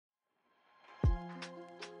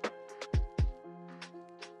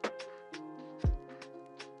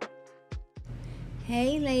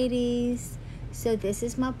Hey ladies, so this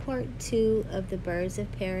is my part 2 of the Birds of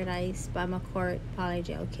Paradise by Makartt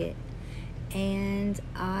polygel kit, and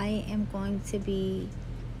I am going to be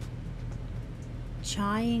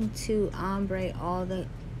trying to ombre all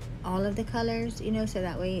of the colors, so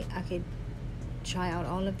that way I could try out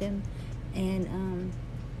all of them. And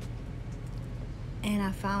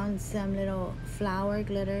I found some little flower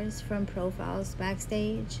glitters from Profiles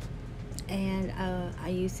Backstage, and I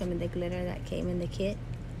used some of the glitter that came in the kit,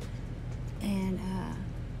 and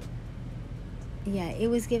yeah, it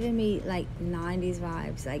was giving me like 90s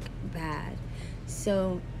vibes, like bad.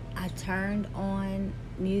 So I turned on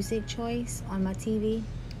music choice on my TV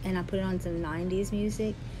and I put on some 90s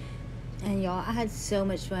music, and y'all, I had so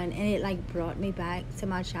much fun, and it like brought me back to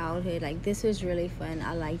my childhood. Like, this was really fun.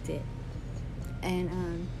 I liked it.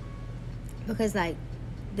 And because like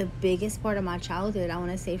the biggest part of my childhood, I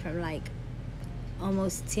want to say from like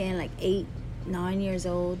almost 10, like 8, 9 years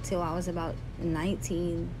old till I was about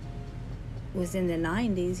 19, was in the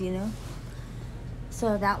 90s.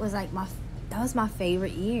 So that was like my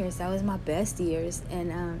favorite years. That was my best years.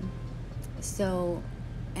 And it's so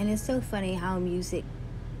funny how music,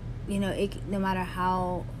 no matter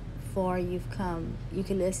how far you've come, you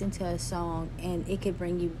can listen to a song and it could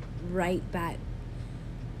bring you right back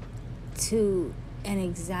to an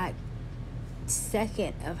exact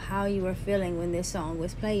second of how you were feeling when this song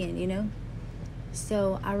was playing.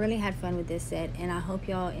 So I really had fun with this set, and I hope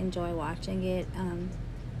y'all enjoy watching it.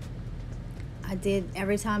 I did,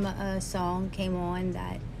 every time a song came on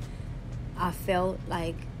that I felt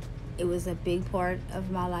like it was a big part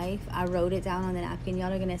of my life, I wrote it down on the napkin.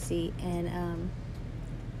 Y'all are gonna see. And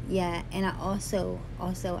yeah, and I also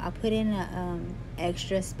I put in a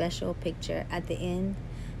extra special picture at the end.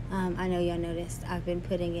 I know y'all noticed I've been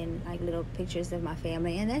putting in like little pictures of my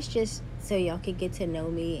family, and that's just so y'all could get to know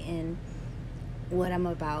me and what I'm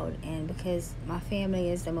about. And because my family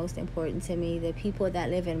is the most important to me, the people that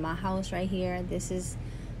live in my house right here, these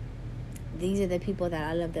are the people that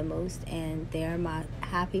I love the most, and they're my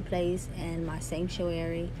happy place and my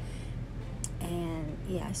sanctuary. And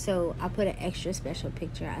yeah, so I put an extra special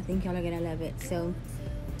picture. I think y'all are gonna love it. So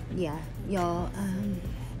yeah, y'all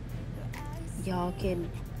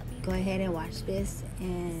can go ahead and watch this,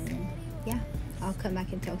 and yeah, I'll come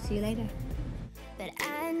back and talk to you later. But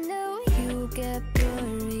I know you get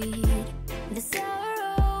buried in the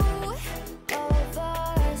sorrow of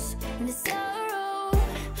us, in the sorrow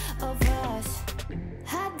of us.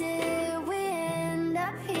 How did we end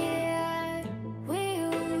up here? We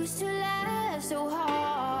used to laugh so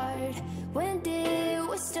hard. When did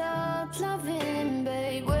we stop loving,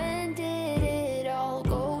 babe? When did it all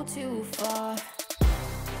go too far?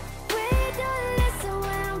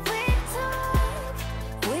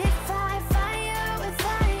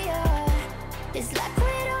 It's like we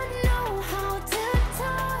don't know how to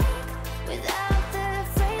talk without the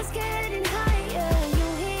phrase getting higher. You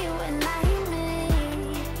hear when I hear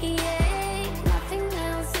me, yeah, nothing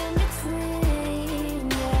else in between,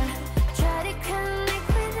 yeah. Try to connect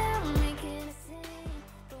without making a scene,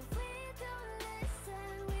 but we don't listen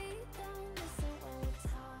when we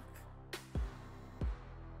talk.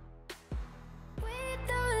 We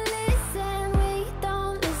don't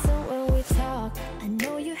listen when we talk. I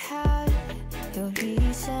know you have your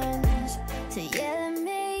reasons to yell at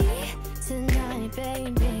me tonight,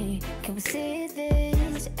 baby. Can we see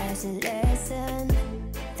this as a lesson?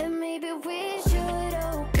 Then maybe we should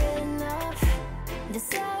open up the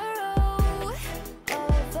sorrow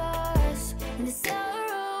of us, the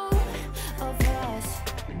sorrow of us.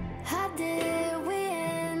 How did we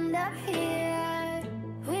end up here?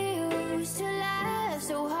 We used to laugh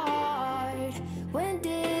so hard. When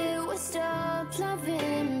did we stop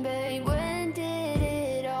loving, babe? When did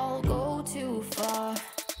it all go too far?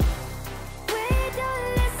 We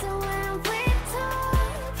don't listen when we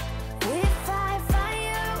talk. We fight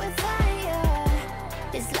fire with fire.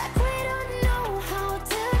 It's like we don't know how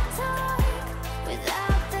to talk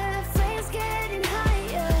without the flames getting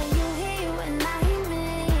higher. You hear when I hear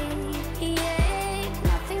me, yeah,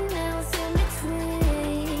 nothing else in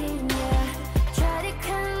between, yeah. Try to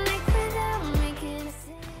connect without making a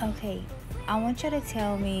scene. Okay, I want y'all to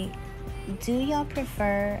tell me, do y'all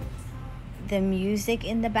prefer the music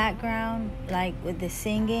in the background, like with the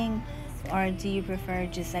singing, or do you prefer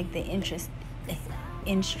just like the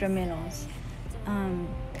instrumentals?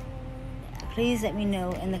 Please let me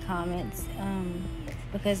know in the comments,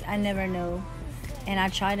 because I never know, and I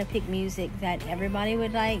try to pick music that everybody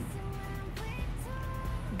would like,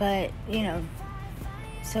 but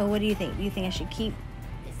so what do you think? Do you think I should keep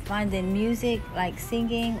finding music like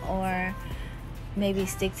singing, or maybe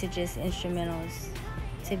stick to just instrumentals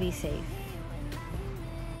to be safe.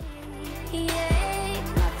 Yeah,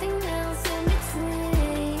 nothing else in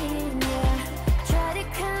between. Yeah, try to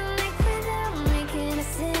connect without making a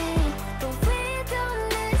scene, but we don't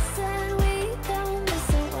listen when we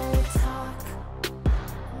talk.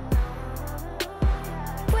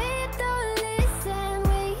 We don't listen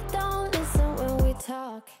when we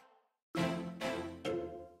talk.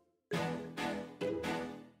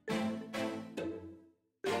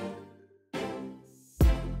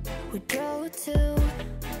 We drove to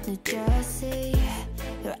New Jersey,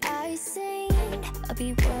 your eyes seemed a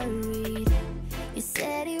bit worried. You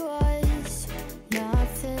said it was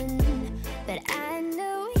nothing, but I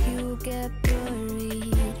knew you get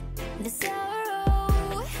buried. The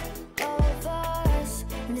sorrow of us,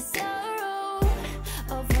 the sorrow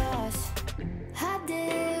of us. How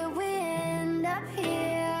did we end up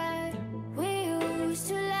here? We used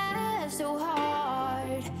to laugh so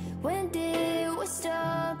hard. When did we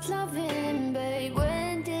stop loving, babe?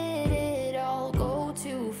 When did it all go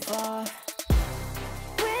too far?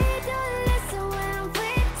 We don't listen when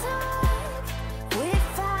we talk. We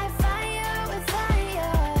fight fire with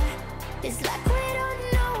fire. It's like we don't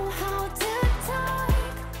know how to talk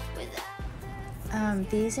without.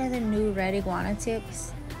 These are the new red iguana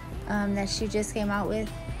tips that she just came out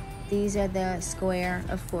with. These are the square,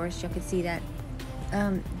 of course, you can see that.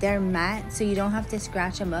 They're matte, so you don't have to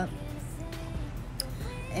scratch them up.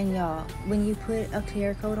 And y'all, when you put a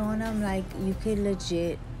clear coat on them, like, you could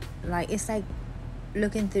legit, like, it's like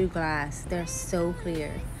looking through glass. They're so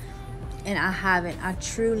clear. And I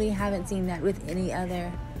truly haven't seen that with any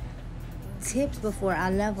other tips before. I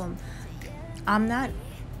love them.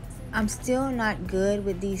 I'm still not good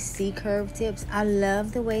with these C-curve tips. I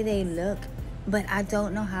love the way they look, but I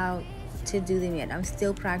don't know how to do them yet. I'm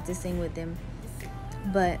still practicing with them.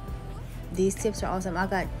 But these tips are awesome. I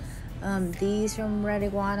got these from Red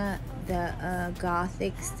Iguana, the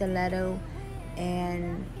Gothic Stiletto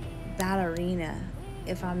and Ballerina,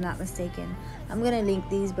 if I'm not mistaken. I'm gonna link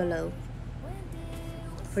these below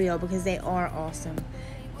for y'all because they are awesome.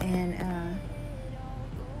 And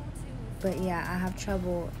but yeah, I have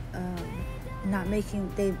trouble not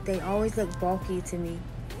making, they always look bulky to me,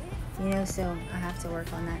 you know, so I have to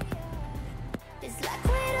work on that. It's like we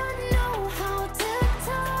don't know how to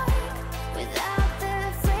talk without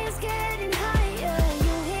the phrase getting higher.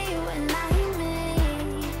 You hear when I hear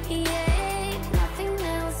me. Yeah, nothing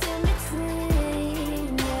else in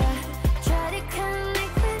between. Yeah, try to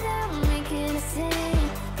connect without making a scene,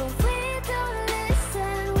 but we don't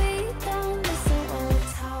listen when we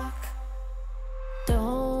talk.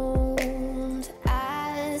 Don't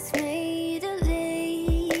ask me to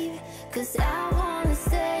leave, 'cause I wanna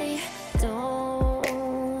stay.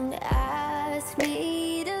 Don't ask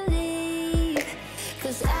me to leave,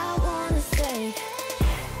 'cause I wanna stay.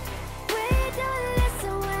 We don't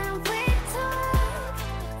listen when we talk.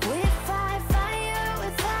 We fight fire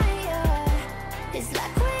with fire. It's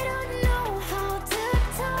like we don't know how to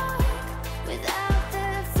talk without the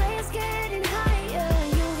flames getting higher.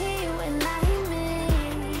 You hear when I hear me.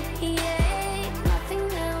 Yeah, nothing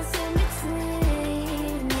else in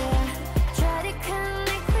between. Yeah, try to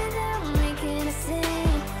connect without making a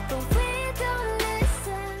scene, but we don't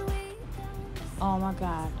listen. Oh my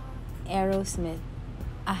God, Aerosmith.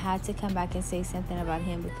 I had to come back and say something about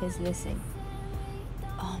him because listen,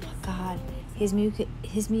 oh my God, his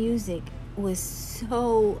music was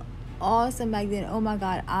so awesome back then. Oh my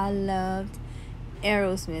God, I loved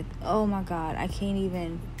Aerosmith. Oh my God, I can't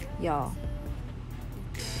even, y'all.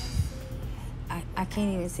 I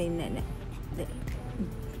can't even say nothing.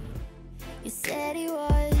 You said it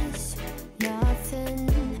was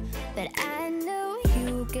nothing, but I knew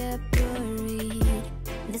you get buried.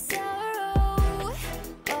 The sorrow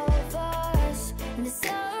of us, the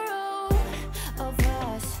sorrow of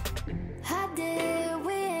us. How did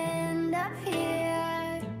we end up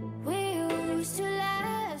here? We used to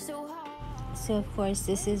laugh so hard. So of course,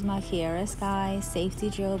 this is my Kiara Sky safety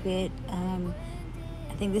drill bit.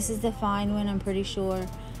 I think this is the fine one, I'm pretty sure.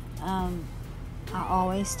 I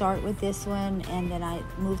always start with this one and then I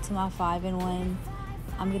move to my 5-in-1.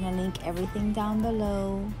 I'm gonna link everything down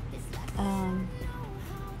below.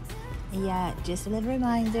 Yeah, just a little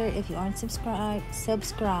reminder, if you aren't subscribed,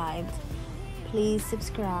 please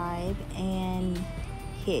subscribe and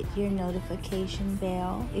hit your notification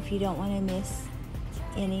bell if you don't want to miss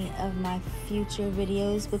any of my future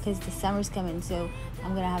videos, because the summer's coming, so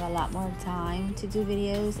I'm gonna have a lot more time to do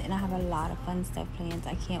videos and I have a lot of fun stuff planned.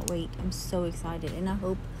 I can't wait. I'm so excited and I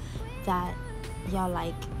hope that y'all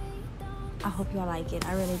like it.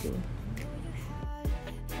 I really do.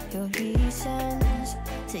 your reasons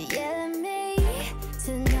to yell at me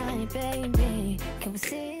tonight, baby. Can we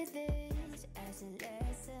see this as a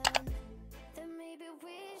lesson? That maybe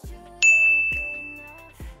we should open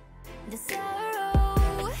up the sorrow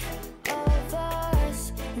of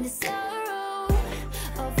us, the sorrow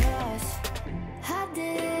of us. How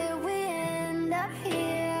did we end up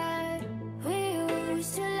here? We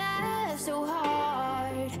used to laugh so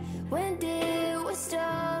hard. When did we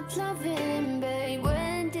stop loving, babe?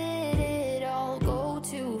 When did it all go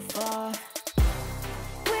too far?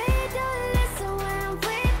 We don't listen when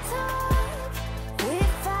we talk. We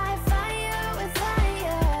fight fire with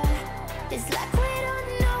fire. It's like we don't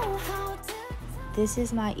know how to talk. This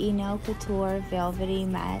is my Nail Couture Velvety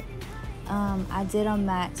Matte. I did on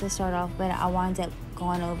matte to start off, but I wound up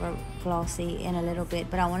going over glossy in a little bit.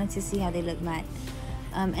 But I wanted to see how they look matte.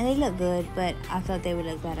 And they look good, but I thought they would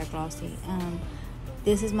look better glossy.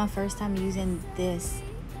 This is my first time using this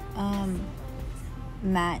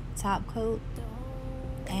matte top coat,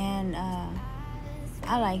 and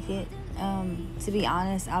I like it. To be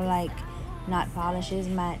honest, I like Not Polish's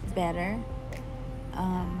matte better.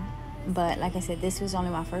 But like I said, this was only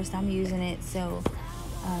my first time using it, so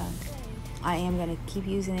I am gonna keep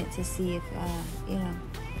using it to see if you know,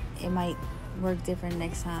 it might work different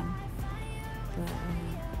next time. But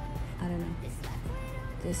I don't know.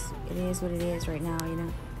 It is what it is right now, you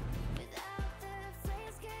know.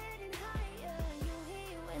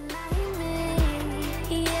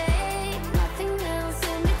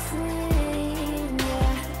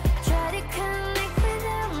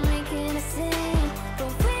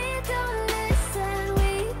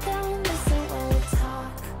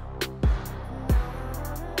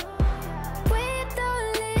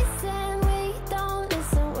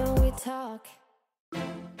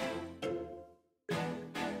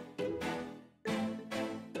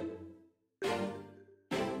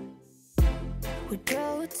 We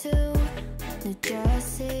drove to New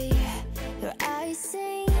Jersey. Your eyes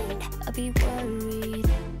seemed I'd be worried.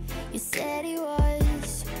 You said it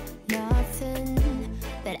was nothing,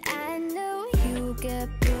 but I knew you get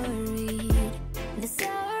buried. The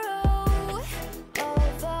sorrow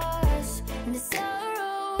of us, the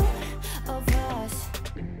sorrow of us.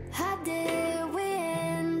 How did we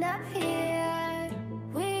end up here?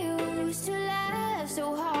 We used to laugh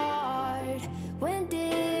so hard. When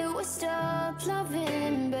did we stop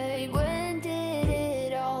loving, babe? When did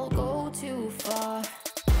it all go too far?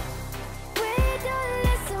 We don't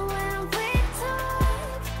listen when we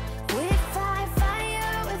talk. We fight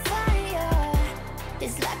fire with fire.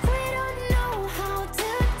 It's like we don't know how to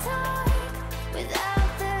talk without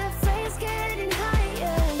the phrase getting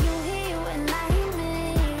higher. You hear when I hear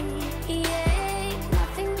me. Yeah,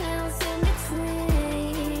 nothing else in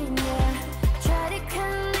between. Yeah, try to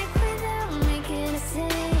connect without making a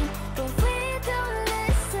scene, but we don't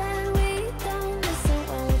listen when we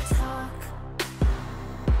talk.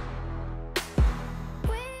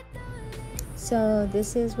 So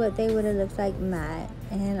this is what they would have looked like matte,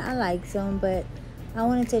 and I like them, but I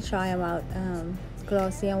wanted to try them out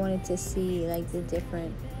glossy. I wanted to see like the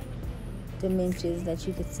different dimensions that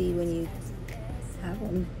you could see when you have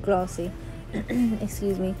them glossy.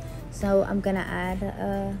 Excuse me. So I'm gonna add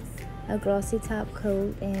a glossy top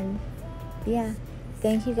coat, and yeah,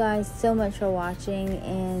 thank you guys so much for watching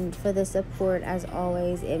and for the support as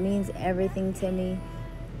always. It means everything to me,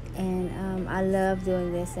 and I love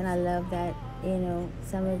doing this, and I love that, you know,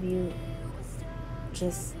 some of you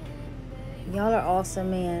just, y'all are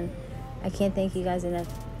awesome, man. I can't thank you guys enough.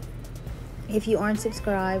 If you aren't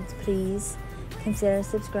subscribed, please consider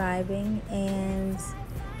subscribing, and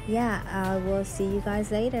yeah, I will see you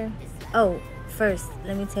guys later. Oh, first,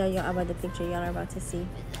 let me tell y'all about the picture y'all are about to see.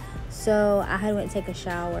 So I had went to take a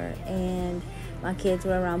shower, and my kids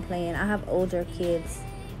were around playing. I have older kids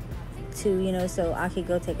too, you know, so I could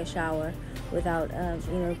go take a shower without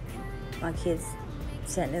you know, my kids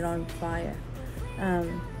setting it on fire.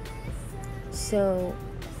 So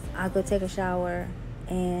I go take a shower,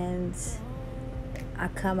 and I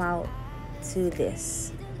come out to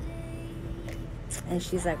this, and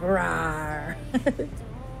she's like, "Rawr."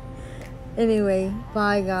 Anyway,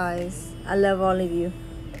 bye guys. I love all of you.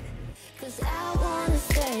 'Cause I wanna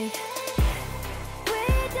stay.